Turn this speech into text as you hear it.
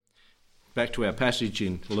back to our passage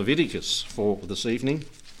in Leviticus for this evening.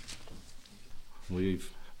 We've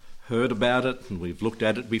heard about it and we've looked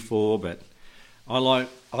at it before, but I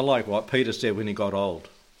like what Peter said when he got old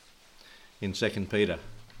in 2 Peter.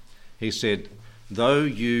 He said, though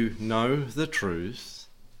you know the truth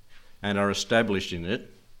and are established in it,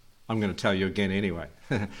 I'm going to tell you again anyway,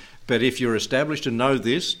 but if you're established to know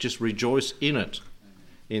this, just rejoice in it,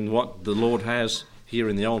 in what the Lord has here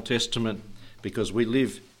in the Old Testament, because we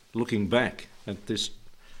live looking back at this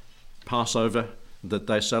Passover that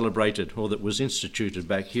they celebrated, or that was instituted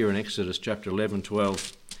back here in Exodus chapter 11,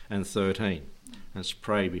 12 and 13. Let's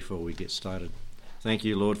pray before we get started. Thank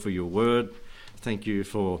you, Lord, for your word. Thank you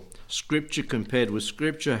for Scripture compared with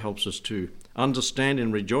Scripture. Helps us to understand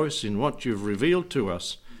and rejoice in what you've revealed to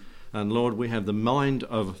us. And Lord, we have the mind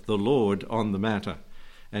of the Lord on the matter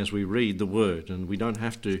as we read the word, and we don't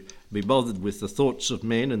have to be bothered with the thoughts of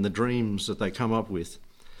men and the dreams that they come up with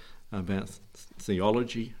about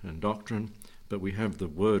theology and doctrine, but we have the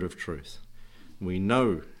word of truth. We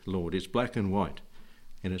know, Lord, it's black and white,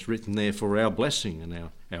 and it's written there for our blessing and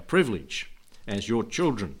our privilege as your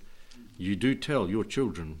children. You do tell your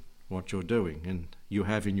children what you're doing, and you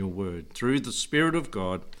have in your word through the Spirit of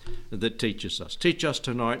God that teaches us. Teach us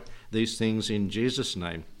tonight these things in Jesus'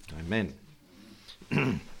 name. Amen.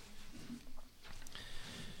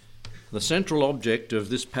 The central object of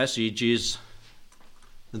this passage is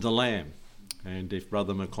the Lamb. And if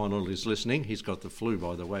Brother McConnell is listening, he's got the flu,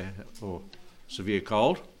 by the way, or severe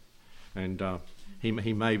cold. And he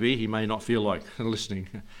may not feel like listening.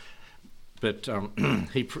 But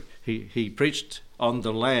he preached on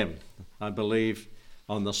the Lamb, I believe,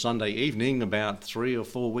 on the Sunday evening about 3 or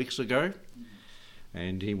 4 weeks ago.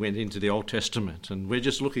 And he went into the Old Testament. And we're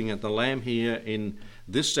just looking at the Lamb here in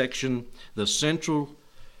this section. The central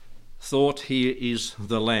thought here is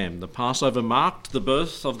the Lamb. The Passover marked the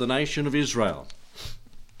birth of the nation of Israel.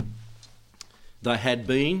 They had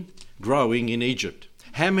been growing in Egypt.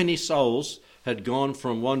 How many souls had gone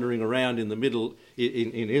from wandering around in the middle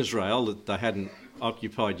in Israel that they hadn't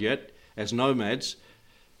occupied yet as nomads?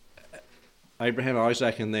 Abraham,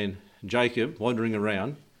 Isaac, and then Jacob wandering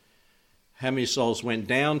around. How many souls went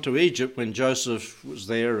down to Egypt when Joseph was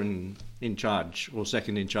there and in charge, or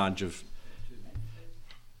second in charge of?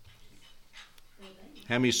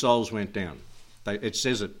 How many souls went down? It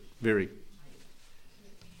says it very,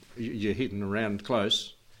 you're hitting around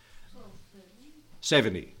close.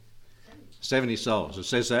 70 souls. It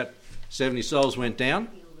says that. 70 souls went down.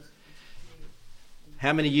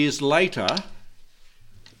 How many years later,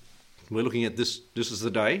 we're looking at this is the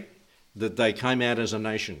day, that they came out as a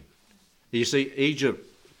nation. You see, Egypt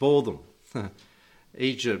bore them.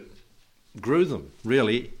 Egypt grew them,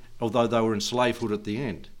 really, although they were in slavehood at the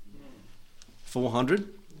end.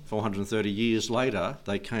 430 years later,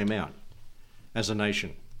 they came out as a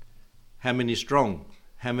nation. How many strong?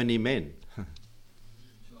 How many men?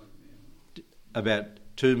 About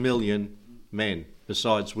 2 million men,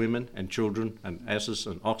 besides women and children and asses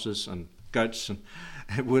and oxes and goats. And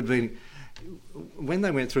it would have been, when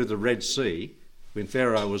they went through the Red Sea, when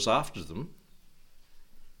Pharaoh was after them,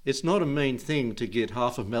 it's not a mean thing to get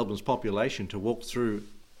half of Melbourne's population to walk through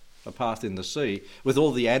a path in the sea with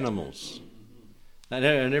all the animals and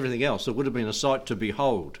everything else. It would have been a sight to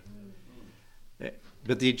behold.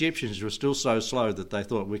 But the Egyptians were still so slow that they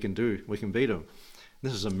thought we can beat them.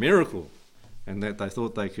 This is a miracle, and that they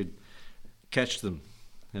thought they could catch them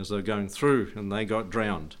as they were going through, and they got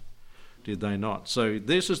drowned. Did they not? So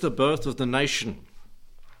this is the birth of the nation.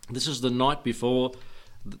 This is the night before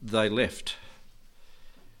they left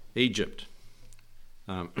Egypt.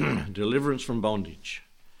 Deliverance from bondage.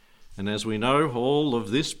 And as we know, all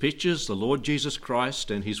of this pictures the Lord Jesus Christ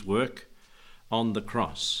and his work on the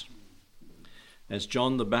cross. As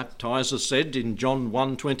John the Baptizer said in John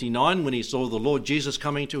 1:29, when he saw the Lord Jesus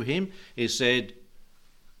coming to him, he said,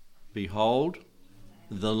 "Behold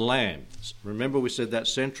the Lamb." Remember, we said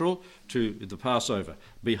that's central to the Passover.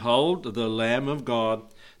 "Behold the Lamb of God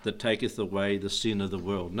that taketh away the sin of the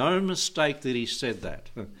world." No mistake that he said that,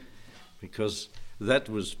 because that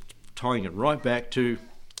was tying it right back to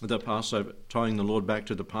the Passover, tying the Lord back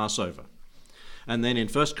to the Passover. And then in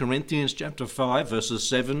 1 Corinthians chapter 5, verses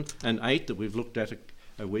 7 and 8 that we've looked at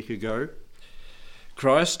a week ago,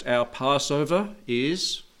 Christ, our Passover,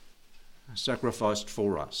 is sacrificed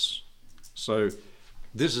for us. So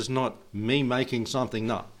this is not me making something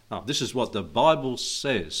up. No, this is what the Bible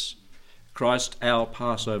says. Christ, our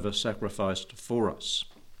Passover, sacrificed for us.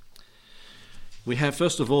 We have,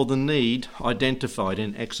 first of all, the need identified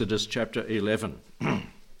in Exodus chapter 11.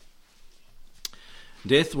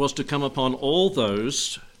 Death was to come upon all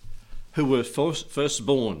those who were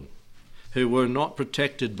firstborn. who were not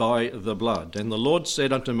protected by the blood. And the Lord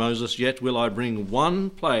said unto Moses, Yet will I bring one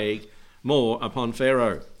plague more upon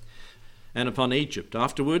Pharaoh and upon Egypt.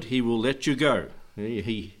 Afterward he will let you go.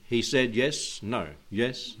 He said yes, no,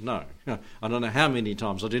 yes, no. I don't know how many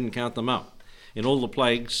times, I didn't count them up. In all the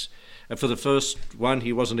plagues, for the first one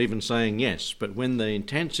he wasn't even saying yes, but when the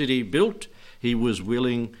intensity built, he was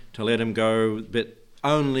willing to let him go, but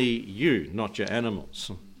only you, not your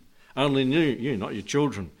animals. Only you, not your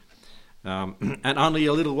children. And only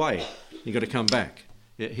a little way. You've got to come back.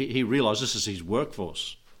 He realised this is his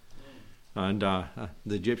workforce. And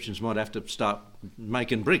the Egyptians might have to start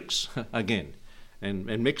making bricks again and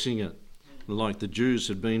mixing it, like the Jews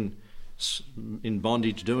had been in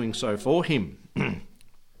bondage doing so for him.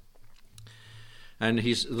 And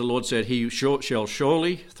the Lord said, He shall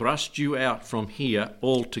surely thrust you out from here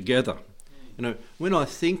altogether. You know, when I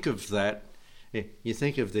think of that, you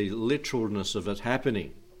think of the literalness of it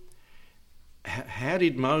happening. How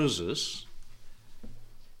did Moses,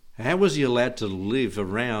 how was he allowed to live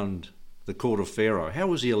around the court of Pharaoh? How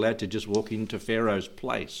was he allowed to just walk into Pharaoh's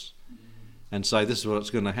place and say this is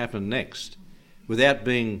what's going to happen next without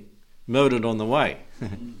being murdered on the way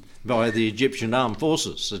by the Egyptian armed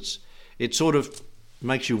forces? It sort of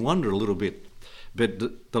makes you wonder a little bit.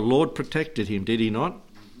 But the Lord protected him, did he not?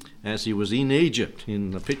 As he was in Egypt,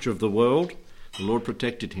 in the picture of the world, the Lord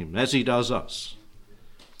protected him, as he does us.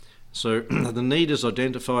 So the need is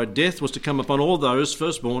identified. Death was to come upon all those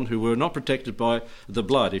firstborn who were not protected by the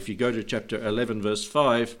blood. If you go to chapter 11, verse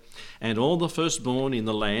 5, and all the firstborn in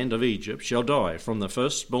the land of Egypt shall die, from the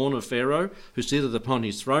firstborn of Pharaoh, who sitteth upon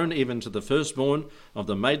his throne, even to the firstborn of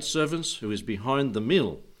the maidservants, who is behind the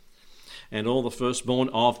mill, and all the firstborn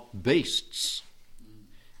of beasts.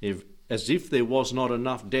 As if there was not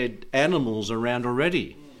enough dead animals around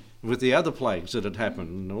already, with the other plagues that had happened,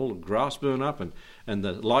 and all the grass burn up, and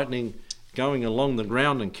the lightning going along the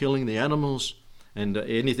ground and killing the animals, and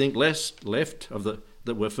anything left of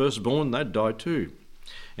that were firstborn, they'd die too.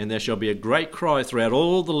 And there shall be a great cry throughout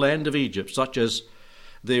all the land of Egypt, such as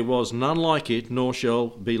there was none like it, nor shall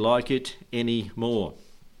be like it any more.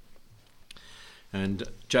 And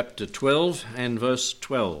chapter 12 and verse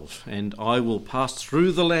 12, and I will pass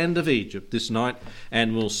through the land of Egypt this night,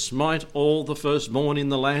 and will smite all the firstborn in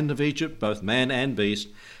the land of Egypt, both man and beast,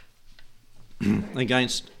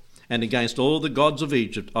 against all the gods of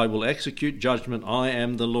Egypt I will execute judgment. I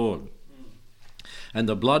am the Lord. And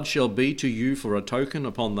the blood shall be to you for a token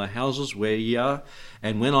upon the houses where ye are,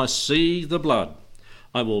 and when I see the blood,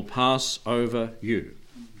 I will pass over you.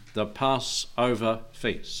 The Passover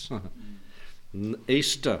feast.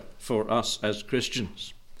 Easter for us as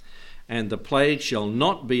Christians. And the plague shall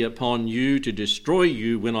not be upon you to destroy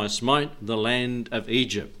you when I smite the land of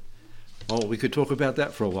Egypt. Oh, we could talk about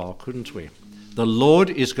that for a while, couldn't we? The Lord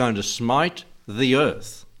is going to smite the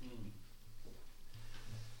earth.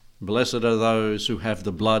 Blessed are those who have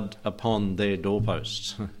the blood upon their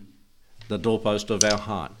doorposts, the doorpost of our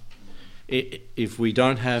heart. If we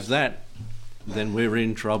don't have that, then we're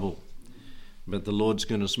in trouble. But the Lord's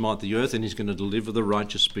going to smite the earth, and he's going to deliver the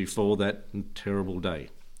righteous before that terrible day.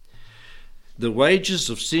 The wages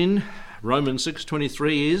of sin, Romans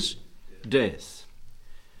 6:23, is death.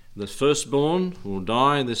 The firstborn will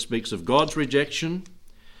die, and this speaks of God's rejection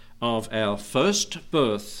of our first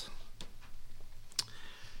birth,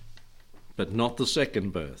 but not the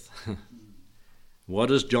second birth. What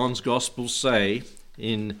does John's Gospel say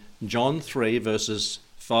in John 3, verses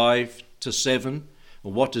 5 to 7?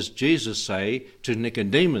 What does Jesus say to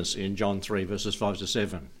Nicodemus in John 3, verses 5 to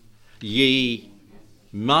 7? Ye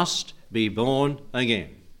must be born again.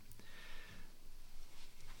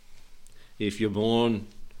 If you're born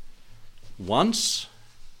once,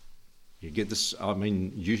 you get this,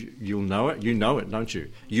 you'll know it. You know it, don't you?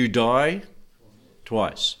 You die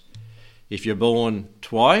twice. If you're born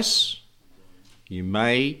twice, you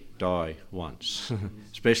may die once,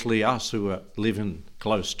 especially us who are living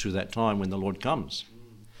close to that time when the Lord comes.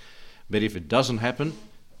 But if it doesn't happen,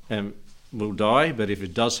 we'll die. But if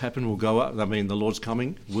it does happen, we'll go up. The Lord's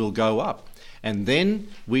coming, we'll go up. And then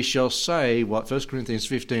we shall say what 1 Corinthians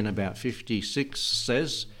 15 about 56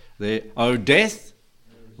 says there, O death,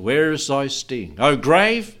 where is thy sting? O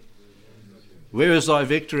grave, where is thy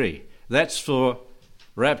victory? That's for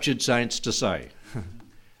raptured saints to say.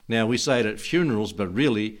 Now, we say it at funerals, but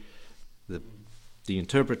really the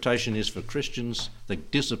interpretation is for Christians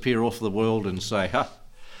that disappear off the world and say,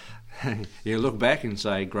 you look back and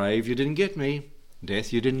say, grave, you didn't get me.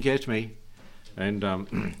 Death, you didn't get me.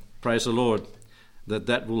 And praise the Lord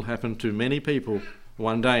that will happen to many people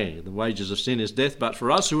one day. The wages of sin is death, but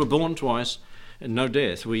for us who are born twice, no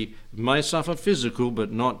death. We may suffer physical,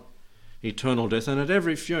 but not eternal death. And at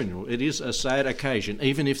every funeral, it is a sad occasion,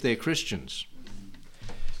 even if they're Christians.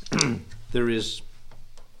 There is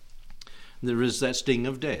that sting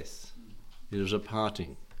of death. There is a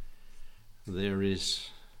parting. There is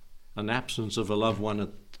an absence of a loved one at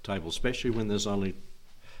the table, especially when there's only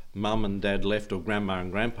mum and dad left, or grandma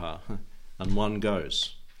and grandpa, and one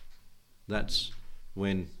goes. That's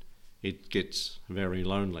when it gets very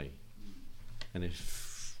lonely. And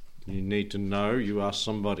if you need to know, you ask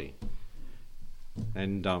somebody.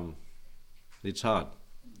 And it's hard,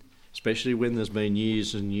 especially when there's been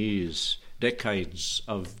years and years, decades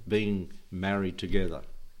of being married together.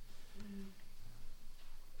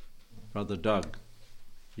 Brother Doug,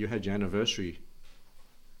 you had your anniversary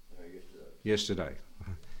yesterday.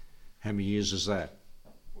 How many years is that?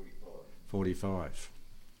 45.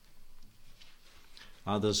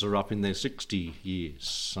 Others are up in their 60 years.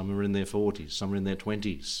 Some are in their 40s. Some are in their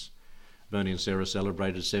 20s. Bernie and Sarah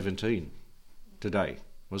celebrated 17 today.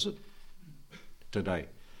 Was it? Today.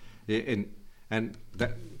 Yeah, and they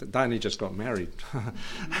only just got married.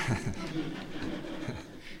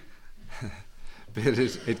 But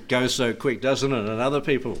it goes so quick, doesn't it? And other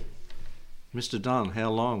people. Mr. Dunn, how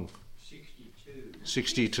long?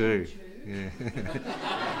 62. Yeah.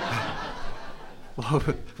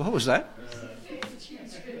 What was that?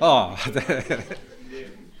 Oh,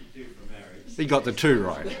 he got the 2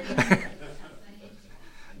 right.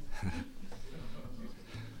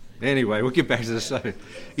 Anyway, we'll get back to the subject.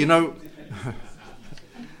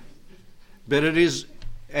 But it is,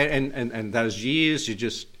 and those years, you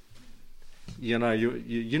just, you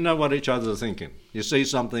know what each other are thinking. You see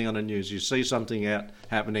something on the news, you see something out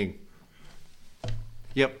happening.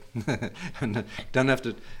 Yep, and don't have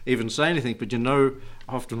to even say anything, but you know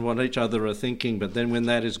often what each other are thinking. But then when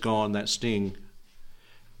that is gone, that sting,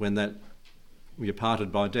 when you're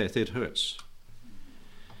parted by death, it hurts.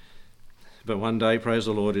 But one day, praise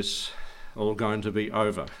the Lord, it's all going to be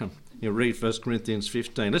over. You read 1 Corinthians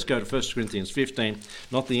 15. Let's go to 1 Corinthians 15,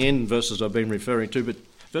 not the end verses I've been referring to, but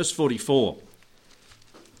verse 44.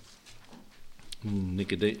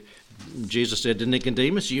 Jesus said to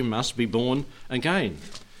Nicodemus, you must be born again.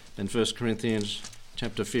 And 1 Corinthians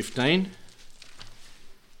chapter 15,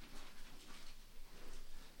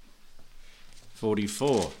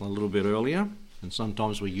 44, a little bit earlier. And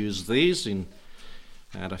sometimes we use these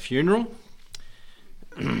at a funeral.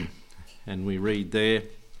 And we read there,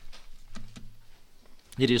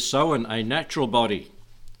 it is so in a natural body.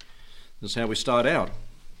 This is how we start out.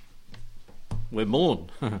 We're born.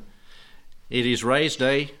 It is raised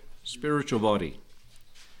a spiritual body.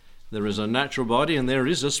 There is a natural body and there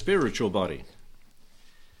is a spiritual body.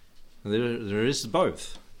 There is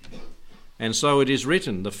both. And so it is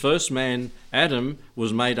written, the first man, Adam,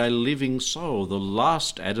 was made a living soul. The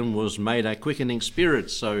last Adam was made a quickening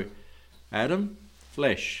spirit. So Adam,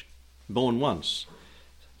 flesh, born once.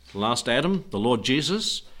 Last Adam, the Lord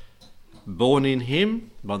Jesus, born in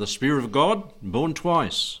him by the Spirit of God, born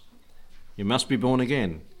twice. You must be born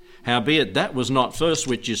again. Howbeit that was not first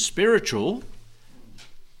which is spiritual,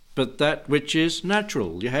 but that which is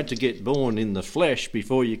natural. You had to get born in the flesh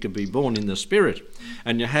before you could be born in the spirit.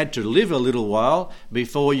 And you had to live a little while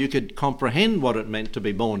before you could comprehend what it meant to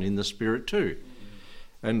be born in the spirit too.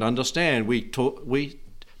 And understand, we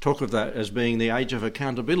talk of that as being the age of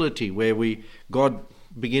accountability, where God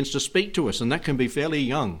begins to speak to us, and that can be fairly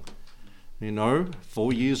young.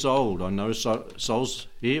 4 years old. I know souls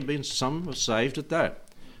here, some are saved at that.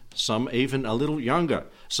 Some even a little younger.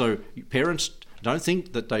 So parents, don't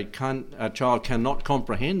think that a child cannot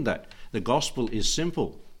comprehend that. The gospel is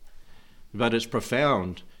simple, but it's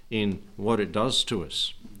profound in what it does to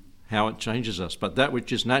us, how it changes us. But that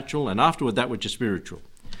which is natural, and afterward that which is spiritual.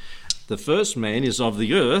 The first man is of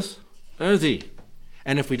the earth, earthy.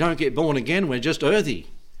 And if we don't get born again, we're just earthy.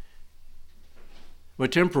 We're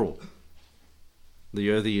temporal. The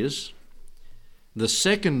earthy is. The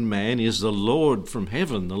second man is the Lord from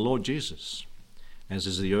heaven, the Lord Jesus. As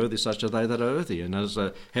is the earthy, such are they that are earthy, and as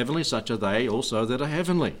the heavenly, such are they also that are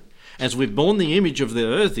heavenly. As we've borne the image of the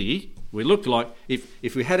earthy, we look like,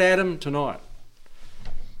 if we had Adam tonight,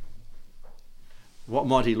 what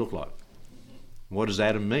might he look like? What does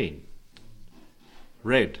Adam mean?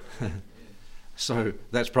 Red. So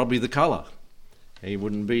that's probably the colour. He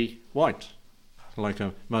wouldn't be white like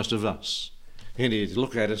most of us. And he'd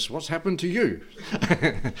look at us, what's happened to you?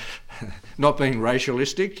 Not being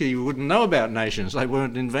racialistic, he wouldn't know about nations. They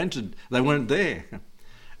weren't invented. They weren't there.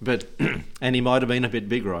 But and he might have been a bit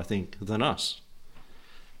bigger, I think, than us.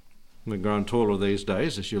 We're growing taller these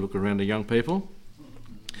days as you look around the young people.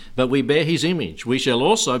 But we bear his image. We shall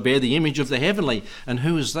also bear the image of the heavenly. And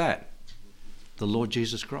who is that? The Lord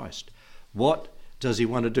Jesus Christ. What does he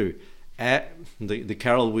want to do? The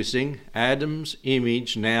carol we sing, Adam's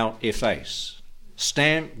image now efface.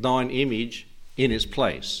 Stamp thine image in its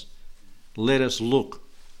place. Let us look,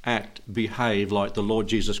 act, behave like the Lord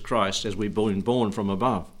Jesus Christ as we've been born from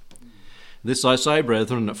above. This I say,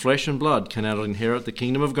 brethren, that flesh and blood cannot inherit the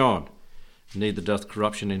kingdom of God, neither doth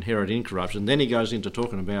corruption inherit incorruption. Then he goes into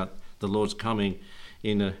talking about the Lord's coming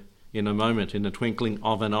in a moment, in the twinkling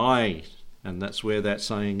of an eye, and that's where that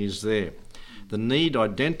saying is there. The need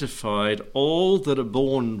identified all that are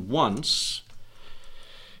born once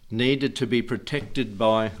needed to be protected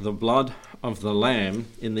by the blood of the Lamb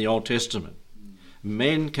in the Old Testament.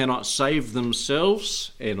 Men cannot save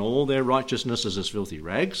themselves, and all their righteousness is as filthy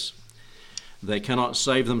rags. They cannot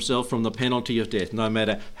save themselves from the penalty of death, no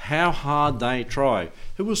matter how hard they try.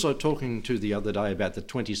 Who was I talking to the other day about the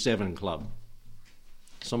 27 Club?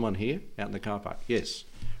 Someone here out in the car park? Yes,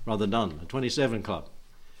 Brother Dunn, the 27 Club.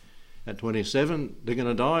 At 27, they're going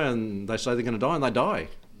to die, and they say they're going to die, and they die.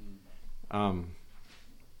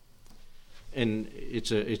 And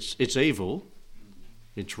it's evil,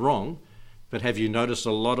 it's wrong. But have you noticed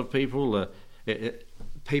a lot of people,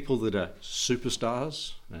 people that are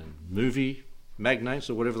superstars and movie magnates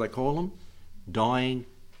or whatever they call them, dying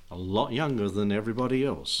a lot younger than everybody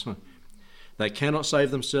else? They cannot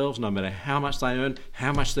save themselves, no matter how much they earn,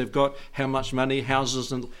 how much they've got, how much money,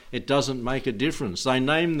 houses, and it doesn't make a difference. They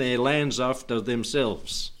name their lands after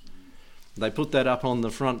themselves. They put that up on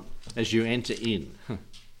the front as you enter in.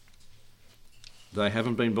 They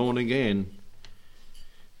haven't been born again.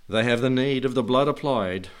 They have the need of the blood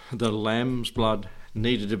applied. The Lamb's blood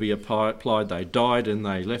needed to be applied. They died and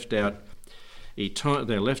they left out.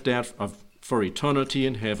 They're left out for eternity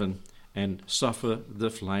in heaven and suffer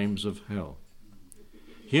the flames of hell.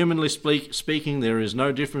 Humanly speaking, there is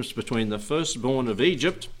no difference between the firstborn of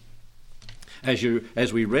Egypt,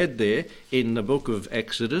 as we read there in the book of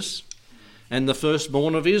Exodus, and the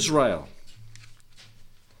firstborn of Israel.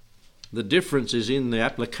 The difference is in the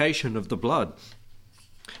application of the blood.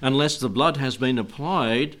 Unless the blood has been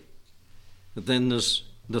applied, then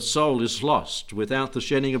the soul is lost. Without the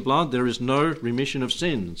shedding of blood, there is no remission of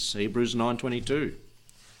sins. Hebrews 9:22.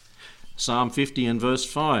 Psalm 50 and verse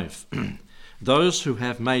 5. Those who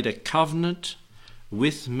have made a covenant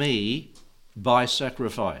with me by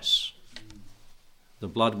sacrifice. The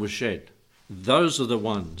blood was shed. Those are the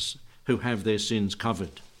ones who have their sins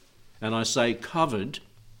covered. And I say covered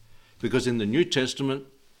because in the New Testament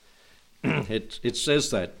it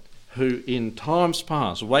says that, who in times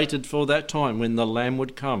past waited for that time when the Lamb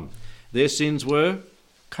would come. Their sins were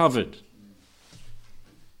covered.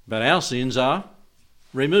 But our sins are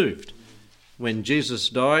removed. When Jesus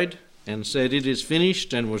died and said it is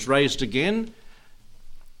finished and was raised again,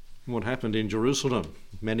 what happened in Jerusalem?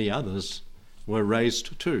 Many others were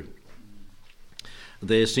raised too.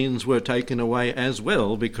 Their sins were taken away as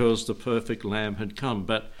well because the perfect Lamb had come,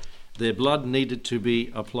 but their blood needed to be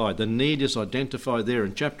applied. The need is identified there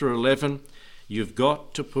in chapter 11. You've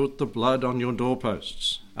got to put the blood on your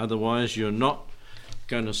doorposts, otherwise you're not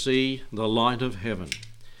going to see the light of heaven.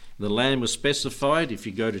 The lamb was specified if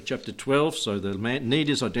you go to chapter 12, so the need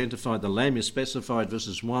is identified. The lamb is specified,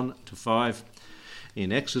 verses 1 to 5.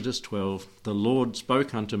 In Exodus 12, the Lord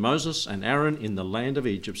spoke unto Moses and Aaron in the land of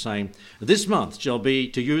Egypt, saying, This month shall be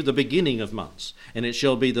to you the beginning of months, and it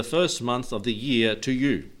shall be the first month of the year to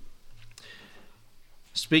you.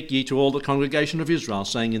 Speak ye to all the congregation of Israel,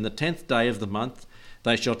 saying, In the 10th day of the month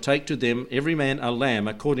they shall take to them every man a lamb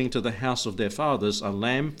according to the house of their fathers, a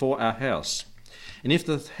lamb for our house. And if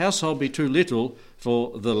the household be too little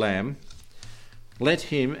for the lamb, let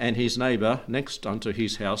him and his neighbour next unto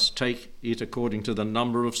his house take it according to the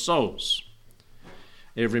number of souls.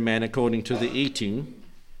 Every man according to the eating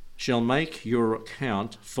shall make your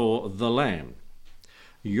account for the lamb.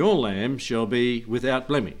 Your lamb shall be without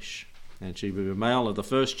blemish, and she will be a male of the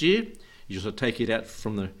first year. You shall take it out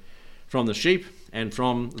from the sheep and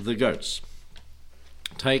from the goats.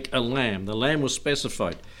 Take a lamb. The lamb was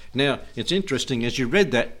specified. Now, it's interesting, as you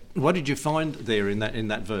read that, what did you find there in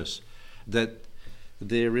that verse? That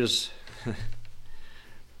there is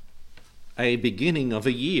a beginning of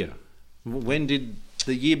a year. When did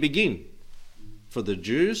the year begin? For the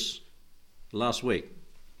Jews, last week,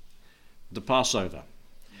 the Passover.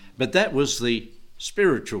 But that was the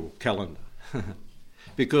spiritual calendar.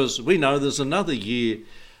 Because we know there's another year,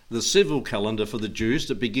 the civil calendar for the Jews,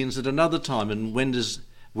 that begins at another time. And when does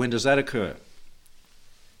that occur?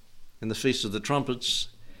 In the Feast of the Trumpets,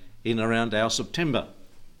 in around our September.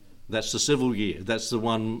 That's the civil year. That's the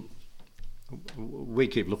one we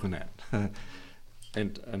keep looking at.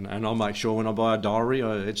 And I'll make sure when I buy a diary,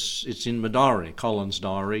 it's in my diary. Colin's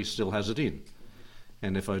diary still has it in.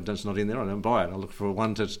 And if it's not in there, I don't buy it. I look for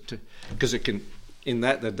one because it can, in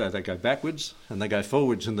that they go backwards and they go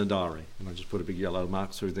forwards in the diary. And I just put a big yellow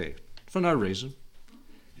mark through there for no reason.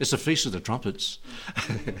 It's a Feast of the Trumpets.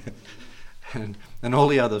 and all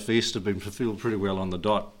the other feasts have been fulfilled pretty well on the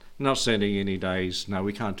dot. Not sending any days. No,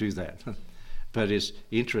 we can't do that. But it's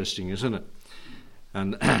interesting, isn't it?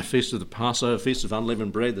 And Feast of the Passover, Feast of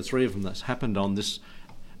Unleavened Bread, the three of them that's happened on this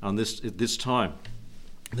time,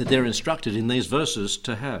 that they're instructed in these verses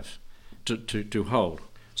to have, to hold.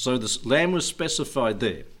 So the lamb was specified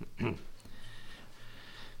there.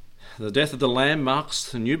 The death of the lamb marks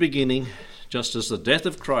the new beginning, just as the death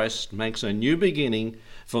of Christ makes a new beginning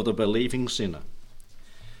for the believing sinner.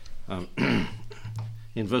 In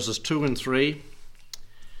verses 2 and 3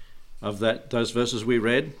 of those verses we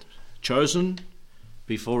read, chosen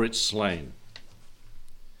before it's slain.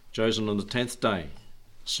 Chosen on the 10th day,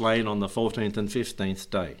 slain on the 14th and 15th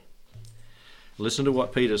day. Listen to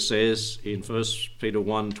what Peter says in 1 Peter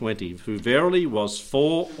 1:20, who verily was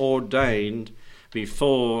foreordained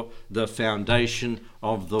before the foundation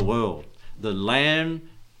of the world. The Lamb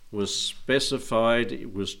was specified,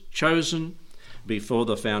 it was chosen before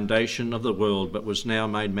the foundation of the world, but was now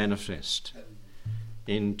made manifest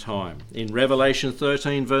in time. In Revelation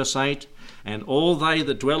 13 verse 8, and all they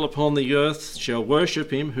that dwell upon the earth shall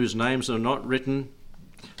worship him whose names are not written,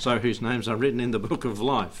 whose names are written in the book of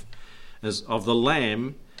life, as of the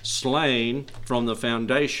Lamb slain from the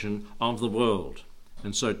foundation of the world.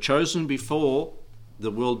 And so chosen before the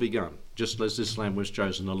world begun, just as this Lamb was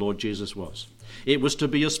chosen, the Lord Jesus was. It was to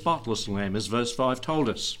be a spotless Lamb, as verse 5 told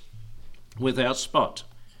us, without spot.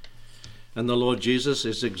 And the Lord Jesus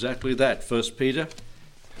is exactly that. 1 Peter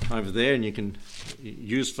over there, and you can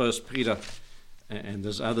use 1 Peter, and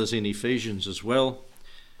there's others in Ephesians as well.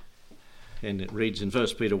 And it reads in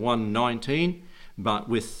 1 Peter 1:19, but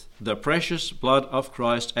with the precious blood of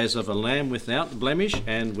Christ as of a lamb without blemish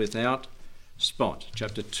and without spot.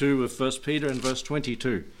 Chapter 2 of 1 Peter and verse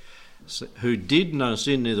 22. Who did no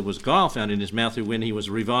sin, neither was guile found in his mouth, who when he was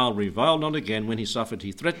reviled not again, when he suffered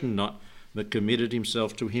he threatened not, but committed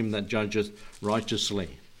himself to him that judgeth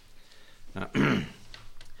righteously.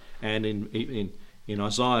 And in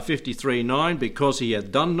Isaiah 53:9, because he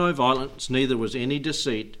hath done no violence, neither was any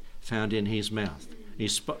deceit found in his mouth.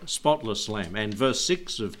 He's spotless lamb. And verse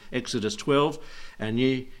 6 of Exodus 12, and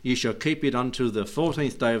ye shall keep it unto the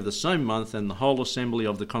 14th day of the same month, and the whole assembly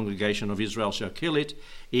of the congregation of Israel shall kill it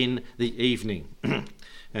in the evening.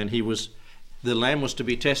 And the lamb was to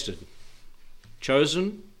be tested,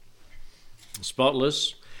 chosen,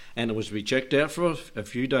 spotless, and it was to be checked out for a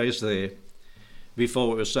few days there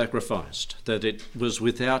before it was sacrificed, that it was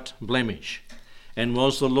without blemish. And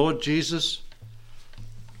was the Lord Jesus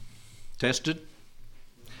tested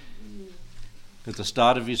at the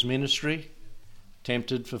start of his ministry?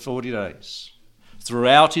 Tempted for 40 days.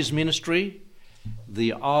 Throughout his ministry,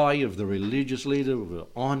 the eye of the religious leader was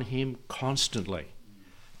on him constantly,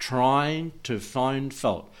 trying to find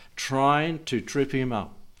fault, trying to trip him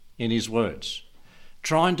up in his words,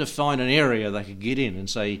 trying to find an area they could get in and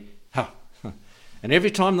say, ha. And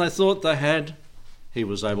every time they thought they had, he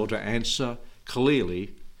was able to answer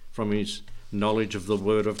clearly from his knowledge of the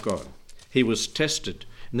Word of God. He was tested,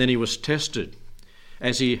 and then he was tested.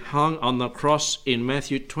 As he hung on the cross in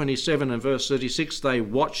Matthew 27 and verse 36, they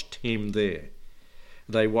watched him there.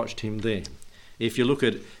 They watched him there. If you look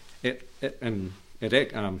at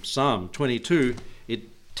Psalm 22,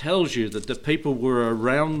 it tells you that the people were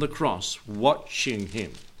around the cross watching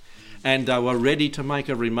him, and they were ready to make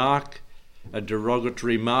a remark, a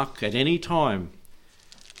derogatory remark at any time.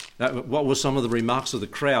 What were some of the remarks of the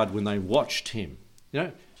crowd when they watched him?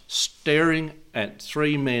 Staring at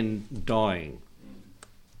three men dying.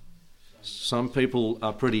 Some people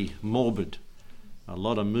are pretty morbid. A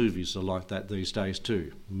lot of movies are like that these days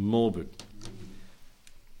too. Morbid.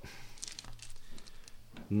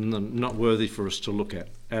 Not worthy for us to look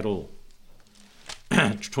at all.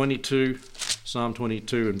 Psalm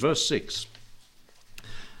 22 and verse 6.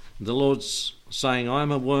 The Lord's saying, I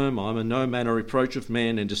am a worm, I am a no manner reproach of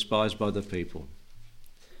man, and despised by the people.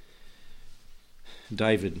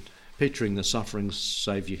 David, picturing the suffering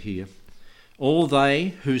Saviour here. All they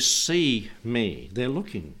who see me, they're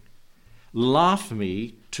looking, laugh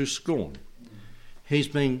me to scorn. He's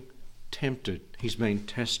being tempted, he's being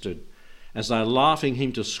tested, as they're laughing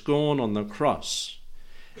him to scorn on the cross.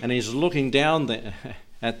 And he's looking down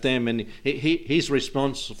at them, and his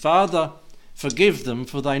response, Father, forgive them,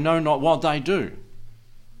 for they know not what they do.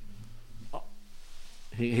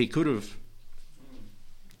 He could have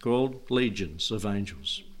called legions of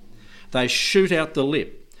angels. They shoot out the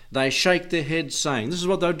lip. They shake their heads saying, this is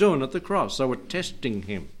what they were doing at the cross. They were testing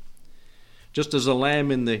him. Just as a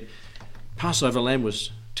lamb in the Passover lamb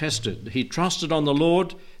was tested. He trusted on the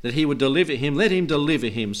Lord that he would deliver him. Let him deliver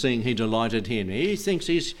him, seeing he delighted in him. He thinks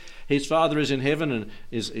his Father is in heaven and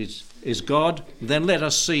is God. Then let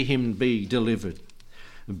us see him be delivered.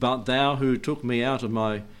 But thou who took me out of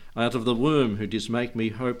the womb, who didst make me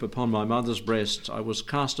hope upon my mother's breast, I was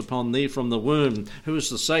cast upon thee from the womb. Who is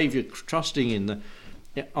the Saviour trusting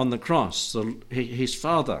on the cross? His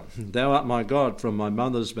Father. Thou art my God from my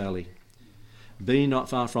mother's belly. Be not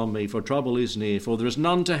far from me, for trouble is near, for there is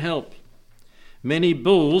none to help. Many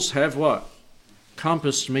bulls have what?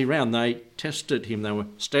 Compassed me round. They tested him. They were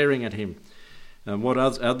staring at him. And what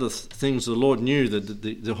other things the Lord knew,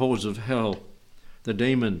 that the hordes of hell, the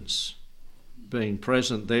demons being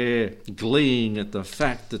present there, gleeing at the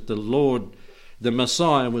fact that the Lord, the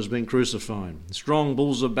Messiah, was being crucified. Strong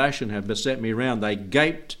bulls of Bashan have beset me round. They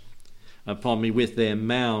gaped upon me with their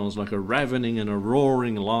mouths like a ravening and a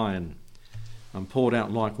roaring lion, and poured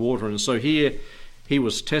out like water. And so here he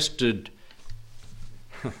was tested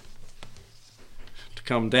to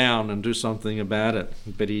come down and do something about it,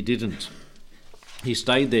 but he didn't. He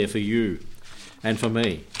stayed there for you and for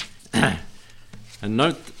me. And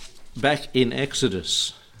note back in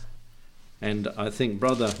Exodus, and I think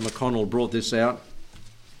Brother McConnell brought this out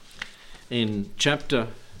in chapter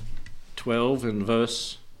 12 and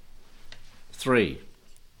verse 3.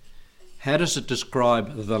 How does it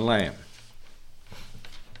describe the lamb?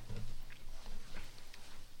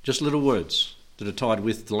 Just little words that are tied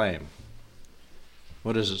with the lamb.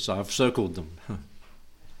 What does it say? I've circled them.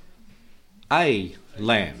 A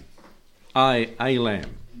lamb. A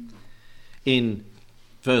lamb. In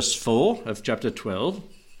verse 4 of chapter 12,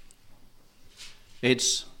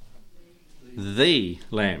 it's the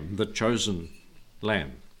lamb, the chosen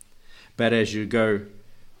lamb. But as you go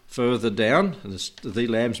further down, the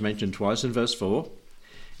lamb's mentioned twice in verse 4.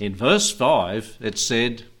 In verse 5, it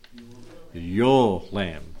said, your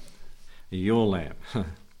lamb. Your lamb.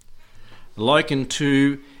 Likened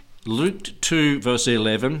to Luke 2 verse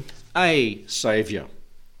 11, a Saviour.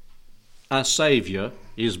 A Saviour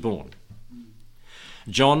is born.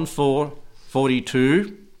 John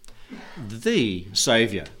 4:42, the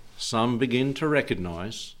Saviour. Some begin to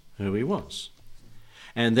recognise who he was.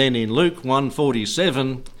 And then in Luke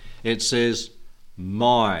 1:47, it says,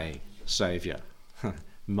 my Saviour.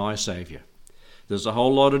 My Saviour. There's a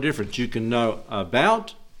whole lot of difference. You can know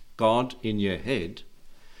about God in your head,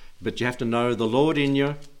 but you have to know the Lord in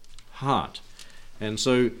your heart. And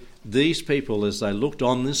so these people, as they looked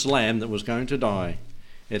on this lamb that was going to die,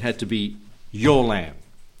 it had to be your lamb,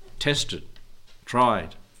 tested,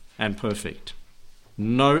 tried, and perfect.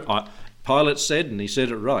 Pilate said, and he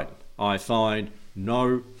said it right, I find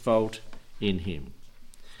no fault in him.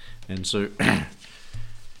 And so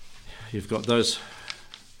you've got those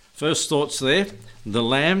first thoughts there. The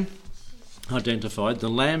lamb identified, the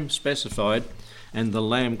lamb specified, and the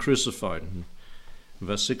lamb crucified.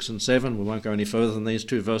 Verse 6 and 7, we won't go any further than these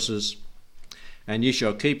two verses. And ye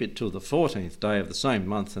shall keep it till the 14th day of the same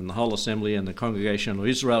month, and the whole assembly and the congregation of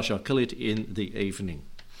Israel shall kill it in the evening.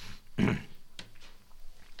 And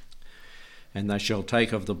they shall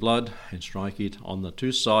take of the blood and strike it on the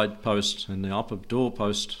two side posts and the upper door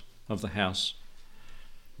post of the house,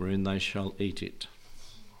 wherein they shall eat it.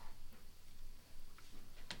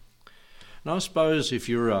 Now I suppose if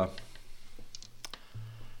you're a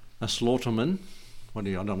slaughterman, what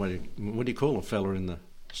do you call a fella in the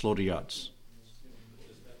slaughter yards?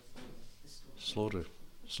 Slaughter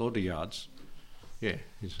yards. Yeah,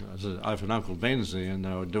 I was over at Uncle Ben's there, and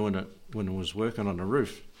they were doing it when I was working on a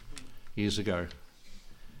roof years ago.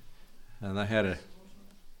 And they had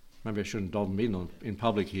maybe I shouldn't dob him in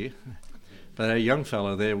public here, but a young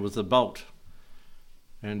fella there with a bolt,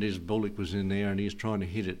 and his bullock was in there, and he was trying to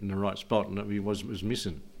hit it in the right spot, and it was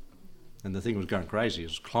missing. And the thing was going crazy. It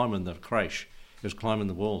was climbing the creche. It was climbing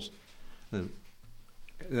the walls.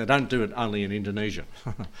 They don't do it only in Indonesia,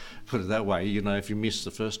 put it that way. You know, if you miss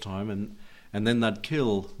the first time, and then they'd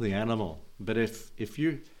kill the animal. But if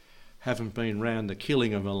you haven't been round the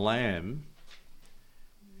killing of a lamb,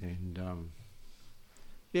 and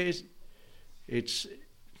it's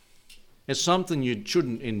something you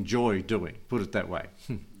shouldn't enjoy doing, put it that way.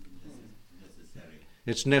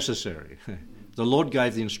 It's necessary. The Lord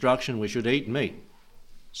gave the instruction we should eat meat.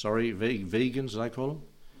 Sorry, vegans, they call them.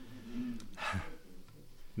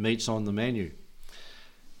 Meat's on the menu.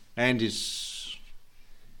 And it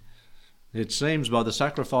seems by the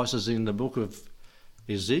sacrifices in the book of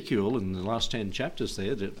Ezekiel, in the last 10 chapters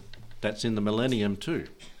there, that That's in the millennium too,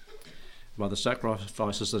 by the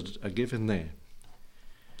sacrifices that are given there.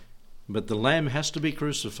 But the lamb has to be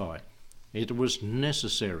crucified. It was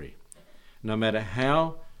necessary, no matter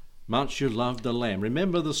how much you love the lamb.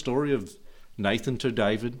 Remember the story of Nathan to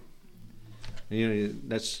David?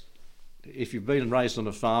 That's, if you've been raised on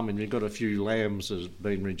a farm and you've got a few lambs that have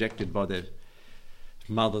been rejected by their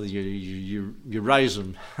mother, you raise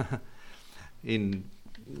them in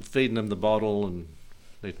feeding them the bottle and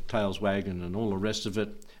their tails wagging and all the rest of it,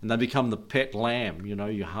 and they become the pet lamb.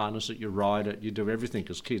 You harness it, you ride it, you do everything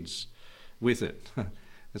as kids with it.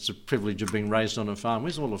 It's a privilege of being raised on a farm.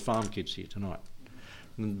 Where's all the farm kids here tonight?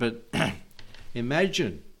 But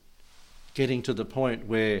imagine getting to the point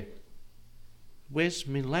where, where's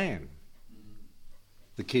my lamb?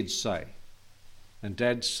 The kids say. And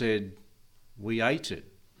Dad said, we ate it.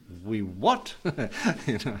 We what?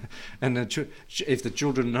 And if the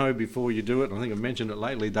children know before you do it, I think I've mentioned it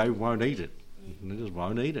lately, they won't eat it. They just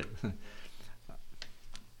won't eat it.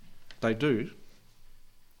 They do.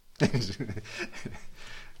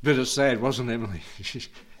 But it's sad, wasn't it, Emily?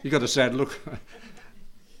 You got a sad look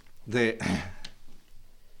there.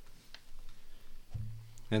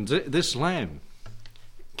 And this lamb,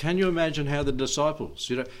 can you imagine how the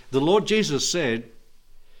disciples, the Lord Jesus said,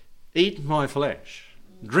 eat my flesh,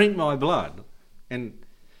 drink my blood. And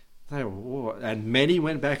many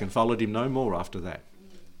went back and followed him no more after that.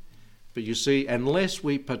 But you see, unless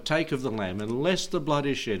we partake of the lamb, unless the blood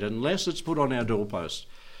is shed, unless it's put on our doorpost,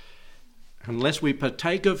 unless we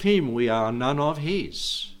partake of him, we are none of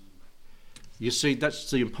his. You see, that's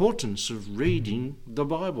the importance of reading the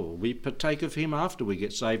Bible. We partake of him after we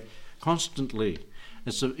get saved constantly.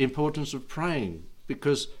 It's the importance of praying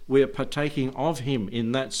because we are partaking of him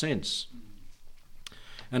in that sense.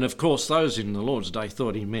 And of course, those in the Lord's day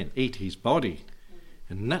thought he meant eat his body.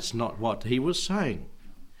 And that's not what he was saying.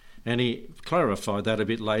 And he clarified that a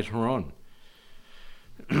bit later on.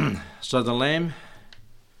 So the lamb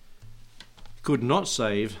could not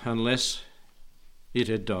save unless it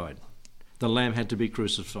had died. The lamb had to be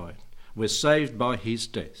crucified. We're saved by his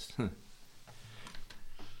death.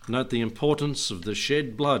 Note the importance of the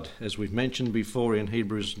shed blood, as we've mentioned before in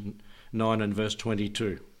Hebrews 9 and verse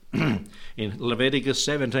 22. In Leviticus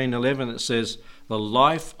 17:11 it says, the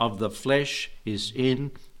life of the flesh is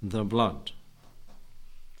in the blood.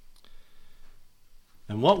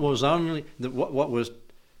 And there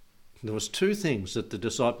was two things that the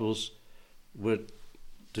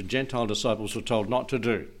Gentile disciples were told not to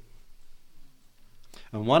do.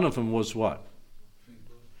 And one of them was what?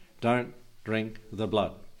 Don't drink the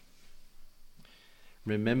blood.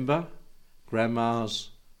 Remember Grandma's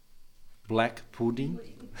black pudding?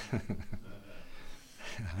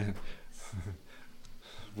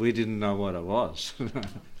 We didn't know what it was.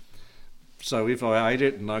 So if I ate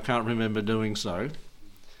it, and I can't remember doing so,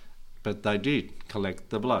 but they did collect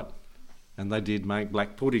the blood. And they did make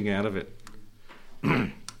black pudding out of it.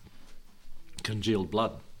 Congealed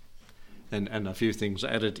blood. And a few things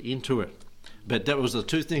added into it. But that was the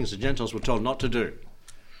two things the Gentiles were told not to do.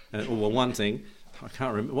 Well, one thing, I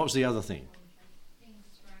can't remember. What was the other thing?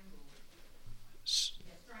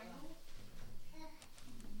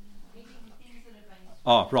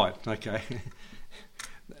 Oh, right, okay.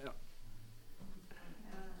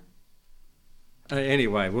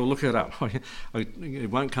 Anyway, we'll look it up. It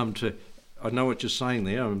won't come to... I know what you're saying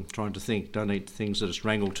there. I'm trying to think. Don't eat things that are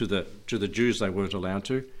strangled to the Jews. They weren't allowed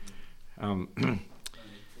to.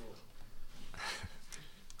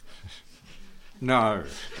 No.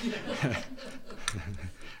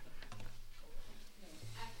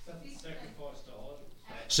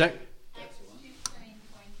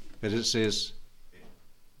 But it says...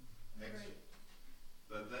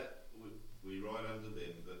 That we write unto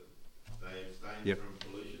them that they abstain Yep. from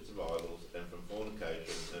pollutions of idols and from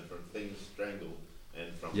fornication and from things strangled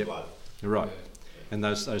and from Yep. blood. Right. And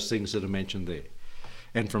those things that are mentioned there.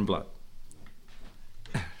 And from blood.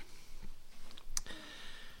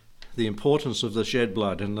 The importance of the shed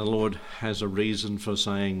blood, and the Lord has a reason for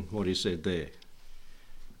saying what he said there.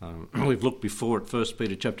 We've looked before at 1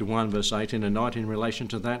 Peter chapter 1 verse 18 and 19 in relation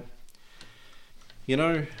to that. You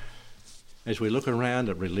know, as we look around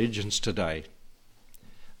at religions today,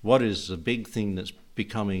 what is the big thing that's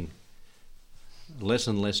becoming less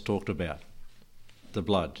and less talked about? The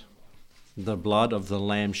blood. The blood of the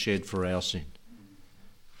Lamb shed for our sin.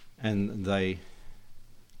 And they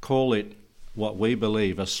call it what we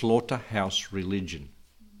believe a slaughterhouse religion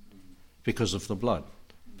because of the blood,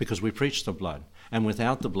 because we preach the blood. And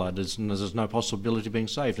without the blood, there's no possibility of being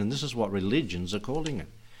saved. And this is what religions are calling it.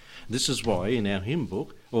 This is why in our hymn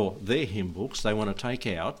book, or their hymn books, they want to take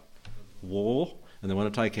out war, and they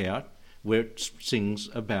want to take out where it sings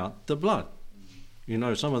about the blood. You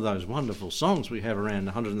know, some of those wonderful songs we have around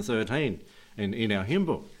 113 in our hymn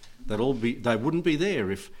book, they wouldn't be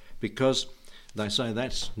there because they say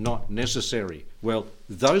that's not necessary. Well,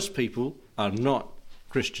 those people are not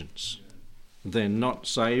Christians. They're not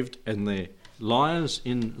saved, and they're liars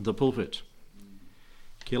in the pulpit.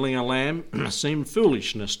 Killing a lamb seemed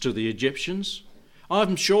foolishness to the Egyptians.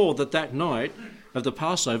 I'm sure that night of the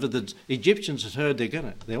Passover, the Egyptians had heard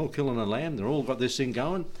they're all killing a lamb, they're all got this thing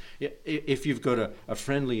going. If you've got a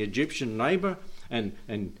friendly Egyptian neighbour and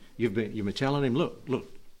you've been telling him,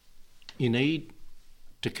 look, you need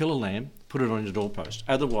to kill a lamb, put it on your doorpost.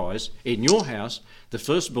 Otherwise, in your house,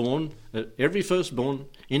 every firstborn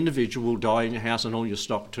individual will die in your house and all your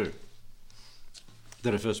stock too,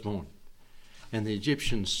 that are firstborn. And the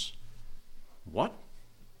Egyptians, what?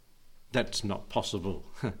 That's not possible.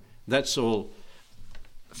 That's all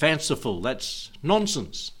fanciful. That's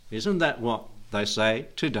nonsense. Isn't that what they say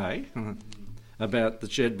today about the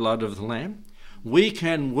shed blood of the lamb? We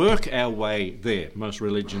can work our way there. Most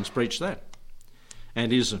religions preach that.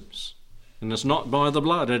 And isms. And it's not by the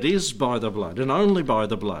blood. It is by the blood, and only by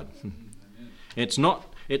the blood. It's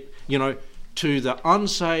not, to the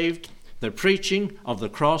unsaved, the preaching of the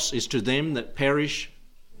cross is to them that perish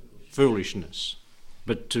foolishness.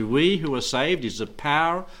 But to we who are saved is the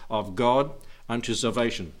power of God unto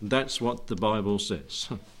salvation. That's what the Bible says.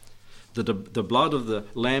 The blood of the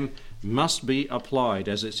lamb must be applied,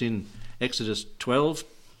 as it's in Exodus 12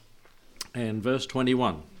 and verse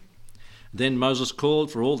 21. Then Moses called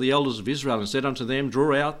for all the elders of Israel and said unto them,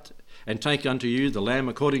 Draw out and take unto you the lamb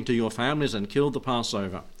according to your families, and kill the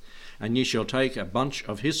Passover. And ye shall take a bunch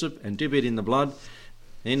of hyssop and dip it in the blood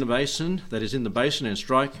in the basin that is in the basin, and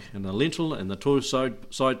strike in the lintel and the two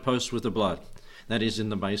side posts with the blood that is in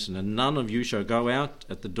the basin. And none of you shall go out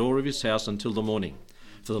at the door of his house until the morning.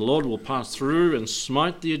 For the Lord will pass through and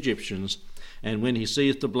smite the Egyptians, and when he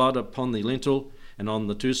seeth the blood upon the lintel and on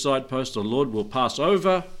the two side posts, the Lord will pass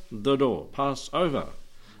over the door,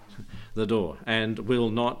 and will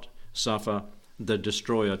not suffer the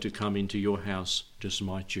destroyer to come into your house to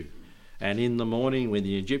smite you. And in the morning when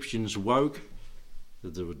the Egyptians woke,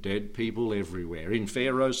 there were dead people everywhere. In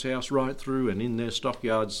Pharaoh's house right through, and in their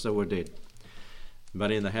stockyards they were dead.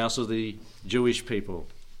 But in the house of the Jewish people,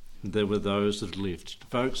 there were those that lived.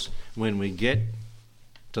 Folks, when we get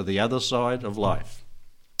to the other side of life,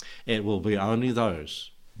 it will be only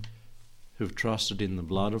those who've trusted in the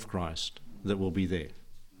blood of Christ that will be there.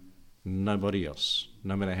 Nobody else.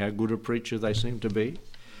 No matter how good a preacher they seem to be,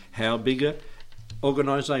 how big a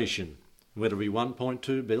organisation, whether it be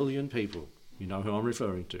 1.2 billion people, you know who I'm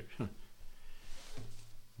referring to,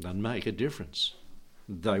 doesn't make a difference.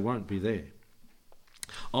 They won't be there.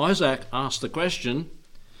 Isaac asked the question,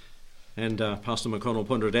 and Pastor McConnell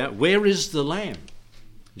pointed out, where is the lamb?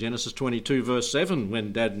 Genesis 22 verse 7,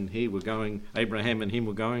 when Dad and he were going, Abraham and him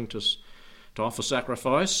were going to offer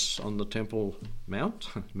sacrifice on the Temple Mount,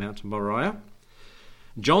 Mount Moriah.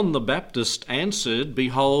 John the Baptist answered,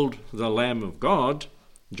 Behold the Lamb of God,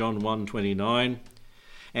 John 1:29,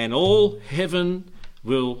 and all heaven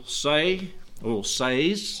will say, or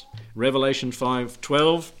says, Revelation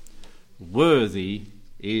 5:12, worthy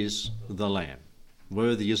is the Lamb.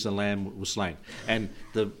 Worthy is the Lamb that was slain. And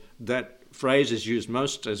that phrase is used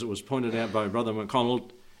most, as it was pointed out by Brother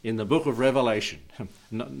McConnell, in the book of Revelation.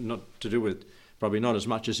 Not to do with, probably not as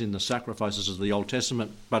much as in the sacrifices of the Old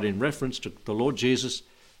Testament, but in reference to the Lord Jesus,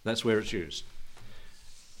 that's where it's used.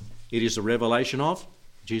 It is a revelation of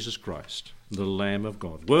Jesus Christ, the Lamb of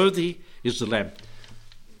God. Worthy is the Lamb.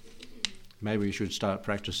 Maybe we should start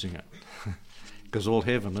practicing it. Because all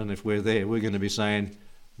heaven, and if we're there, we're going to be saying,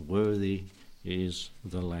 worthy is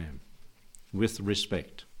the Lamb. With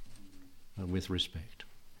respect. With respect.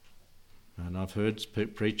 And I've heard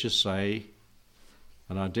preachers say,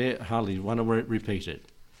 and I hardly want to repeat it,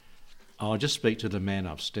 I'll just speak to the man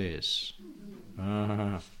upstairs.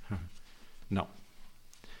 No,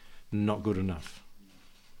 not good enough.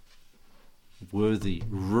 Worthy,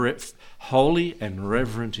 holy and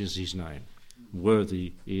reverent is his name.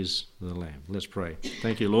 Worthy is the Lamb. Let's pray.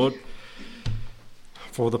 Thank you, Lord,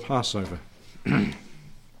 for the Passover.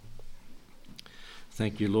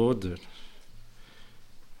 Thank you, Lord, that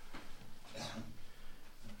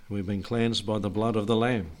we've been cleansed by the blood of the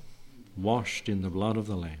Lamb, washed in the blood of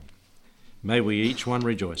the Lamb. May we each one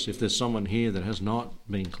rejoice. If there's someone here that has not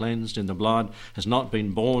been cleansed in the blood, has not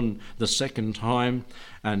been born the second time,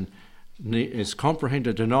 and is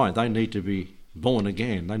comprehended tonight, they need to be born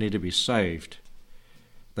again. They need to be saved.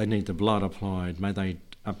 They need the blood applied. May they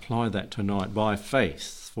apply that tonight by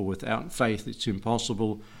faith, for without faith it's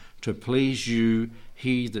impossible To please you,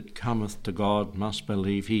 he that cometh to God must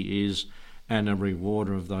believe he is, and a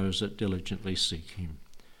rewarder of those that diligently seek him.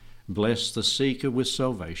 Bless the seeker with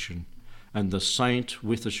salvation, and the saint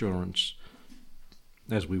with assurance,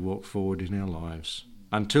 as we walk forward in our lives,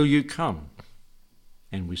 until you come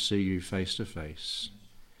and we see you face to face.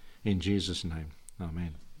 In Jesus' name,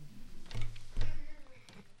 amen.